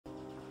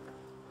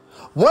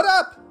What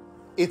up?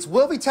 It's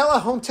Will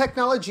Vitella, home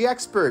technology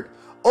expert,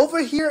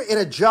 over here in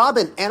a job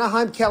in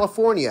Anaheim,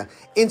 California,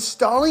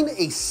 installing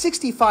a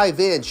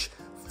 65-inch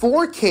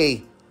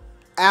 4K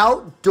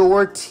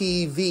outdoor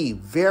TV.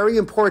 Very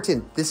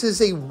important. This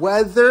is a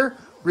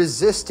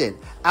weather-resistant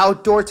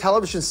outdoor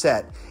television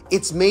set.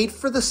 It's made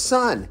for the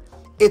sun.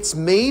 It's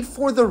made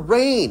for the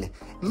rain.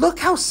 Look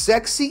how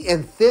sexy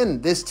and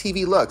thin this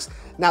TV looks.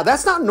 Now,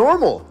 that's not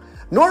normal.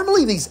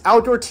 Normally, these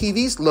outdoor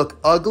TVs look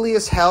ugly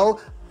as hell,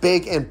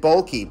 big and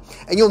bulky.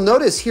 And you'll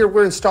notice here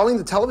we're installing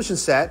the television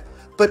set,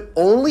 but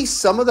only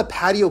some of the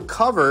patio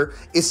cover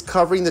is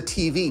covering the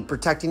TV,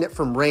 protecting it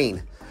from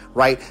rain,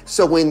 right?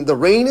 So when the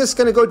rain is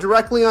gonna go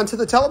directly onto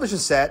the television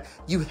set,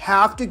 you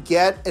have to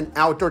get an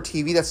outdoor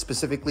TV that's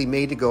specifically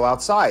made to go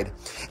outside.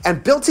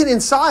 And built in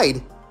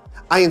inside,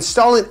 I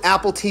install an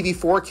Apple TV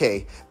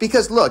 4K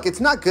because look, it's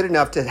not good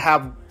enough to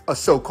have a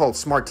so-called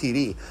smart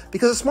TV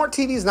because a smart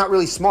TV is not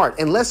really smart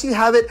unless you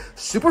have it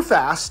super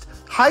fast,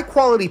 high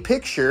quality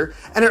picture,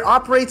 and it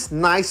operates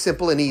nice,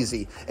 simple, and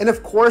easy. And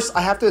of course,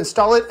 I have to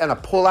install it in a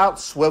pull-out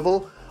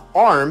swivel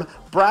arm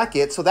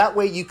bracket so that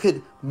way you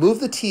could move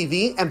the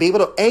TV and be able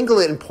to angle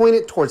it and point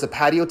it towards the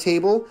patio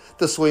table,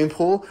 the swimming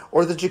pool,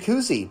 or the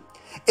jacuzzi.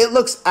 It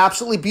looks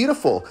absolutely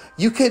beautiful.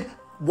 You could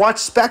watch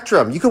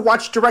Spectrum, you could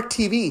watch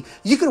DirecTV,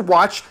 you could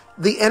watch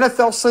the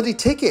NFL Sunday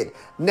Ticket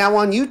now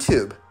on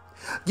YouTube.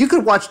 You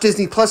could watch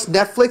Disney Plus,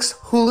 Netflix,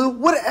 Hulu,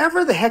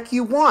 whatever the heck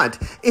you want.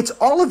 It's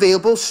all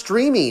available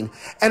streaming.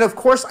 And of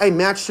course, I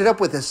matched it up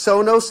with a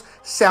Sonos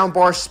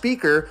soundbar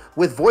speaker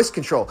with voice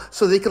control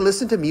so they can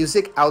listen to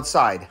music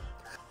outside.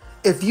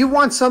 If you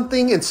want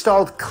something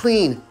installed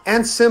clean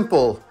and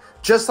simple,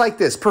 just like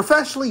this,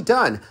 professionally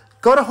done,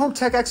 go to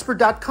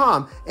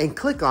HomeTechExpert.com and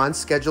click on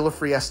Schedule a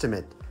Free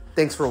Estimate.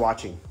 Thanks for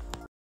watching.